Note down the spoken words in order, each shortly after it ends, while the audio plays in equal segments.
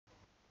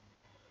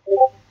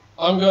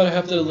I'm gonna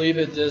have to leave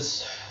it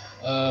this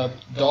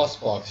DOS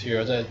box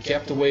here that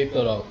kept away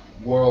from the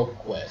World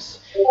Quest.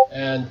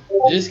 And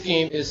this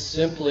game is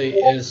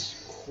simply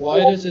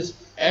quite as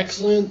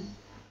excellent,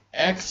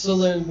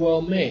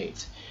 well made.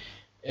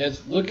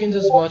 It's looking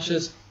as much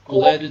as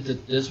glad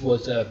that this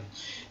was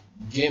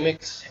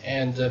gimmicks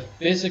and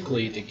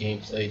physically the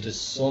gameplay is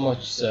so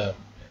much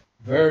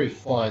very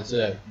fun.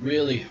 So I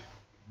really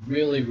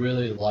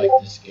like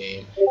this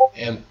game,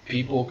 and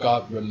people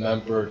got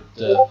remembered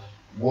the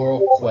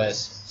World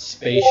Quest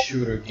space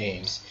shooter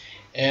games,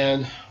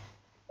 and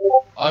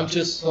I'm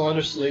just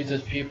honestly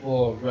that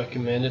people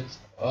recommend it.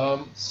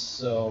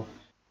 So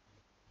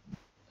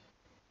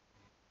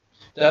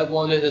that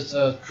one is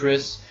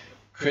Chris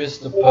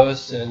the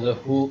person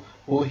who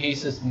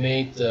he's just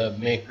made the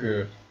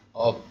maker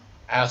of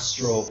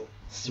Astro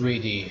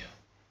 3D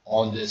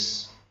on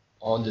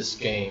this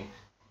game,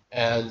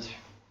 and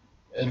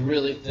it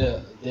really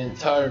the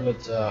entire of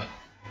it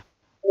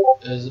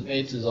is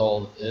made is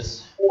all of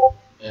this,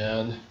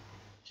 and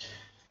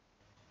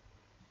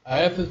I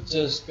have it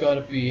just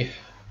gonna be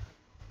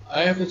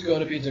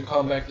to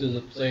come back to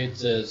the play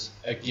this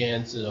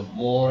again to the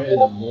more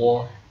and the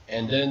more,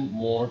 and then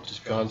more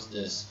to comes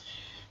this.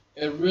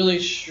 It really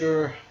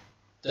sure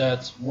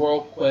that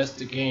World Quest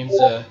the games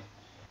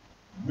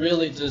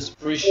really just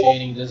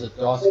appreciating this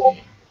DOS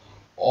game.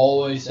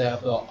 Always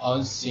have an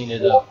unseen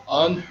and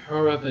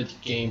unheard of it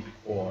game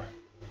before.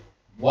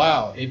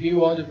 Wow, if you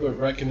wanted to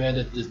recommend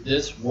it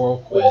this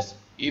World Quest,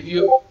 if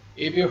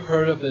you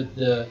heard of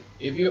it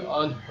if you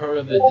unheard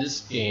of it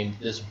this game,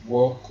 this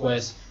World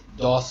Quest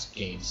DOS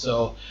game.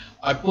 So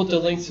I put the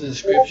links in the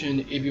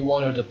description if you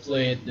wanted to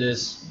play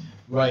this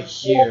right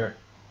here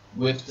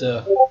with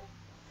the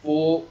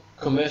full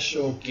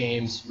commercial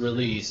games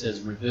release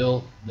as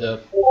reveal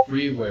the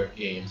freeware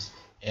games,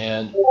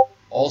 and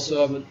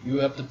also you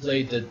have to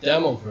play the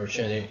demo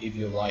version if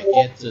you like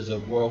it as a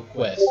World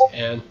Quest,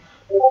 and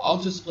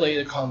I'll just play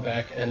the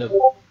comeback and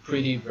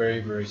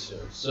very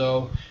soon.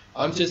 So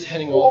I'm just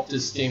heading off to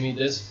Steamy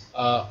this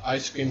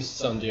Ice Cream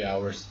Sunday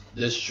hours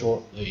this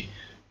shortly,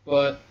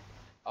 but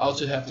I'll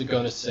just have to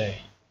gonna say.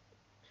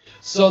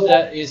 So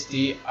that is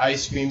the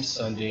Ice Cream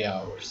Sunday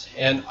hours,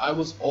 and I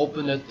was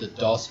open at the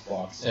DOS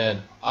box,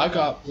 and I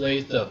got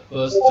played the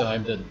first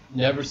time that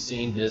never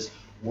seen this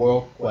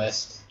World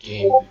Quest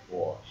game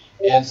before,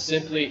 and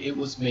simply it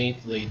was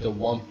mainly the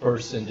one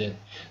person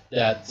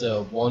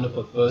that one of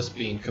the first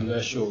being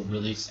commercial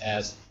release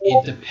as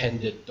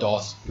independent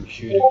DOS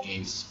computer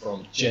games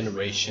from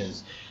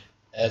generations,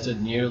 as it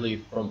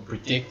nearly from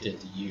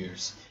predicted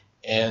years,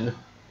 and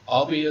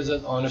I'll be as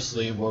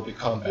honestly will be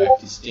come back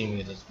to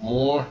steaming this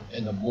more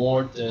and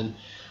more than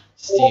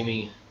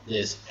steaming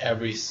this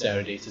every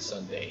Saturday to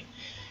Sunday.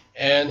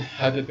 And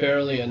have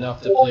barely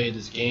enough to play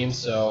this game,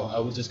 so I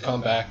will just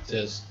come back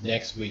this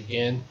next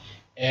weekend.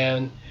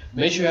 And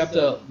make sure you have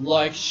to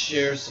like,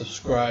 share,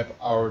 subscribe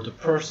the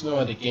personal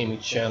and the gaming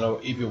channel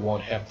if you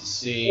want to have to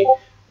see.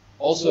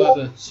 Also have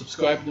to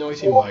subscribe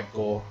Noisy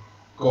Michael,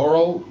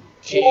 Goro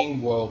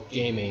King World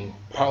Gaming,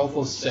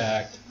 Powerful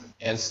Sacked,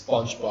 and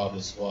SpongeBob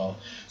as well.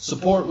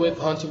 Support with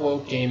Hunter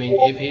World Gaming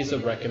if he's a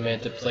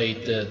recommend to play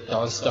the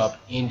non-stop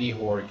indie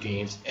horror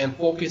games, and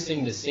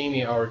focusing the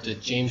same hour to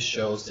James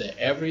shows that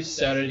every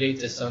Saturday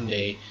to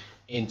Sunday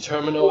in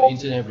Terminal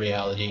Internet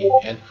Reality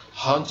and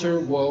Hunter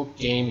World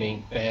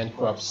Gaming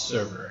Bankrupt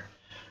server.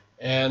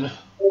 And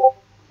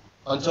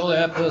until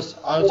that happens,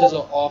 I'm just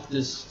off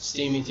this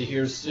steaming to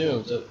here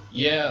soon. So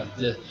yeah,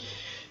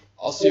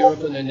 I'll see you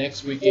for the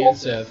next weekend.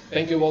 So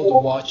thank you all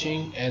for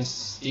watching and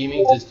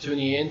steaming to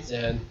tuning in.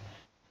 And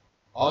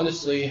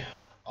honestly,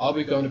 I'll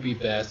be going to be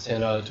best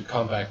and to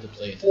come back to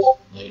play this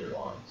later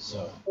on.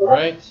 So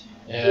alright,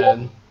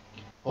 and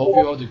hope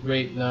you all had a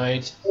great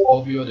night.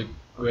 Hope you had a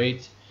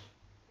great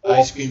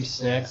ice cream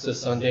snacks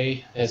this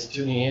Sunday as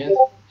tuning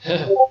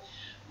in.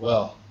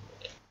 Well,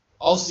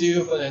 I'll see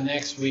you for the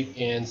next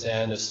weekend,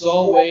 and as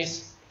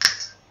always,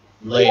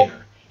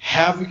 later.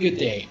 Have a good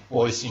day,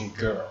 boys and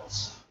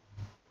girls.